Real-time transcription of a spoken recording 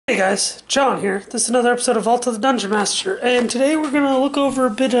Hey guys, John here. This is another episode of Vault of the Dungeon Master, and today we're going to look over a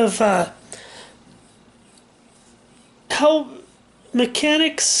bit of how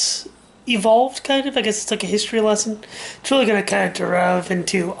mechanics evolved, kind of. I guess it's like a history lesson. It's really going to kind of derive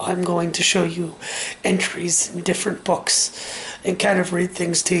into, I'm going to show you entries in different books and kind of read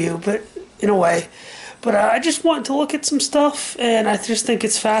things to you, but in a way. But I just want to look at some stuff, and I just think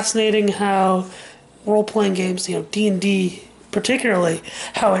it's fascinating how role-playing games, D&D particularly,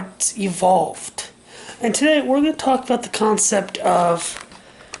 how it's evolved. And today we're going to talk about the concept of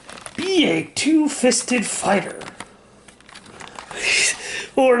be a two-fisted fighter.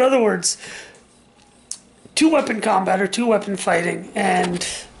 Or in other words, two-weapon combat or two-weapon fighting. And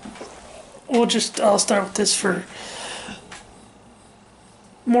I'll start with this for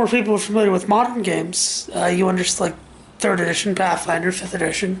more people who are familiar with modern games. You understand, like, 3rd edition, Pathfinder, 5th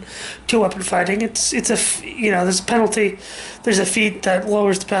edition, two-weapon fighting. There's a penalty, there's a feat that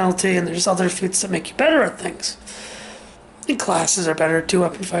lowers the penalty, and there's other feats that make you better at things. And classes are better at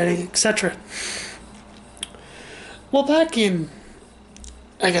two-weapon fighting, etc. Well, back in,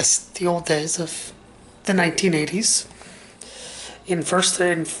 I guess, the old days of the 1980s, in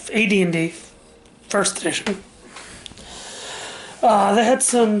AD&D, 1st edition, they had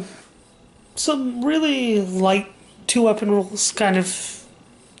some really light two-weapon rules, kind of.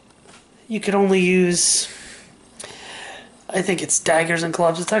 You could only use, I think it's daggers and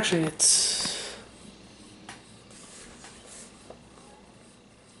clubs. It's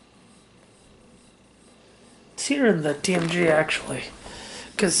here in the DMG, actually,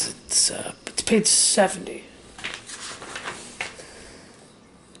 because it's page 70.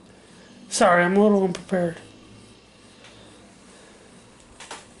 Sorry, I'm a little unprepared.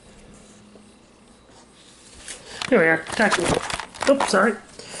 Here we are, attacking with... Oops, sorry.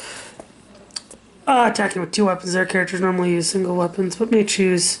 Attacking with two weapons. Their characters normally use single weapons, but may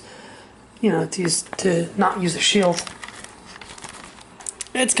choose, to not use a shield.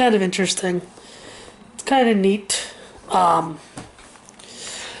 It's kind of interesting. It's kind of neat.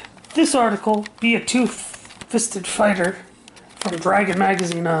 This article, Be a Two-Fisted Fighter, from Dragon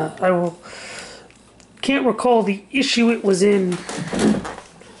Magazine, can't recall the issue it was in,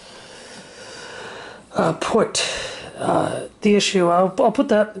 the issue. I'll put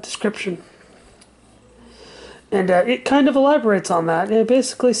that in the description. And it kind of elaborates on that. It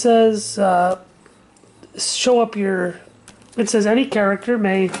basically says, show up your... It says any character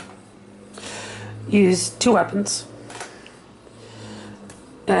may use two weapons.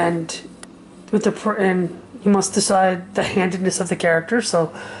 And you must decide the handedness of the character.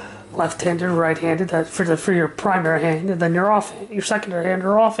 So left-handed or right-handed, that for your primary hand, and then your secondary hand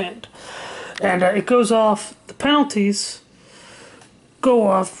or offhand. And it goes off, the penalties go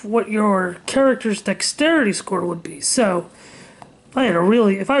off what your character's dexterity score would be. So,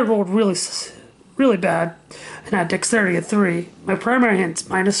 if I rolled really bad and had dexterity at 3, my primary hand's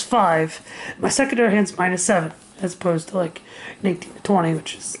 -5, my secondary hand's -7, as opposed to like an 18 to 20,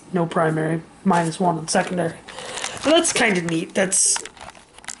 which is no primary, -1 on secondary. But that's kind of neat. That's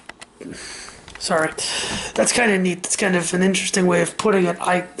kind of neat. That's kind of an interesting way of putting it.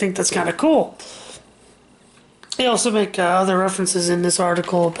 I think that's kind of cool. They also make other references in this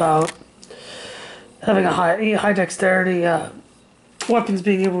article about having a high dexterity, weapons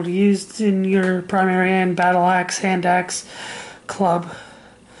being able to use in your primary hand: battle axe, hand axe, club,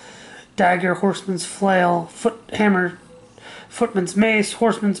 dagger, horseman's flail, hammer, footman's mace,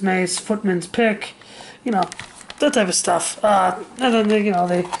 horseman's mace, footman's pick, that type of stuff. And then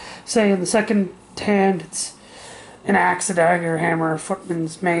they say in the second hand it's an axe, a dagger, hammer,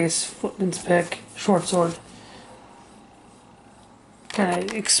 footman's mace, footman's pick, short sword. Kind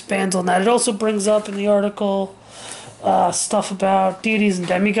of expands on that. It also brings up in the article stuff about deities and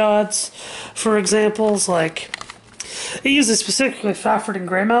demigods, for examples. Like, it uses specifically Fafhrd and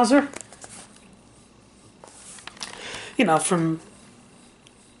Greymouser, from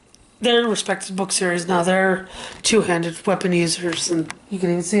their respective book series. Now they're two-handed weapon users, and you can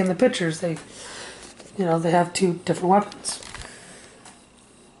even see in the pictures they have two different weapons.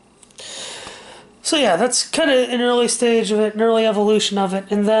 So yeah, that's kind of an early stage of it, an early evolution of it,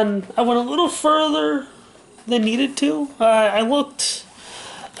 and then I went a little further than needed to. I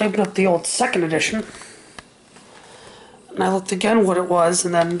opened up the old 2nd edition, and I looked again what it was,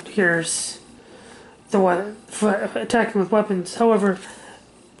 and then here's the one for attacking with weapons. However,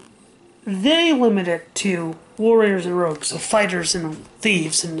 they limit it to warriors and rogues, so fighters and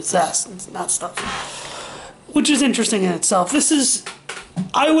thieves and assassins and that stuff, which is interesting in itself.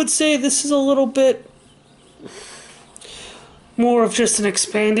 I would say this is a little bit more of just an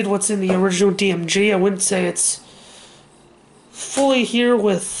expanded what's in the original DMG. I wouldn't say it's fully here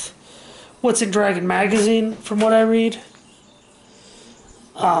with what's in Dragon Magazine, from what I read.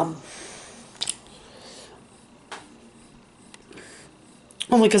 Only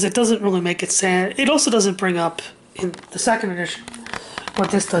because it doesn't really make it sound. It also doesn't bring up in the second edition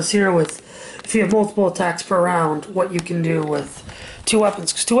what this does here with if you have multiple attacks per round, what you can do with 2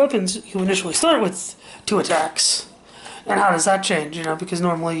 weapons. Because 2 weapons, you initially start with 2 attacks. And how does that change, you know, because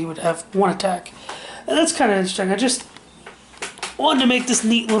normally you would have 1 attack. And that's kind of interesting. I just wanted to make this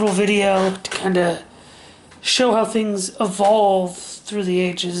neat little video to kind of show how things evolve through the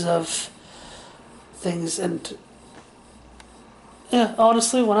ages of things. And yeah,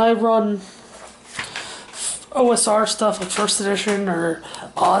 honestly, when I run OSR stuff like first edition or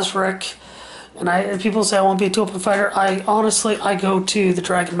Osric, and people say I want to be a 2-weapon fighter, I go to the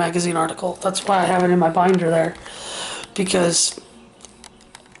Dragon Magazine article. That's why I have it in my binder there, because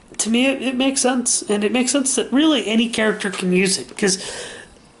to me it makes sense, and it makes sense that really any character can use it. Because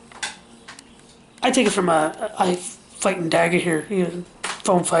I take it from I fight in dagger here, you know,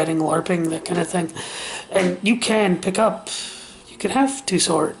 foam fighting, LARPing, that kind of thing, and you can pick up. You can have 2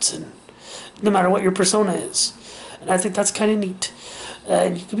 swords, and no matter what your persona is. And I think that's kind of neat.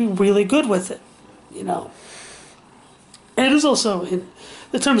 And you can be really good with it, you know. And it is also, in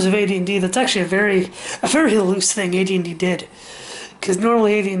the terms of AD&D, that's actually a very loose thing AD&D did. Because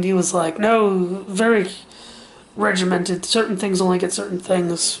normally AD&D was like, no, very regimented, certain things only get certain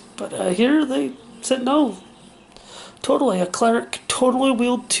things. But here they said no. Totally, a cleric totally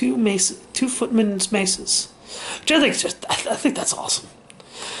wield 2 footman's maces. Which I think that's awesome.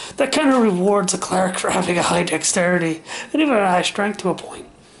 That kind of rewards a cleric for having a high dexterity and even a high strength to a point.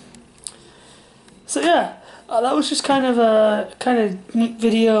 So yeah, that was just kind of a neat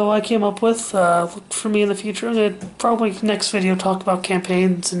video I came up with. Look for me in the future. I'm gonna probably next video talk about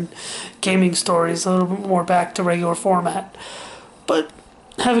campaigns and gaming stories, a little bit more back to regular format. But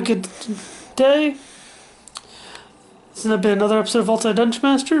have a good day. This has been another episode of Ultimate Dungeon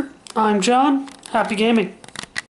Master. I'm John. Happy gaming.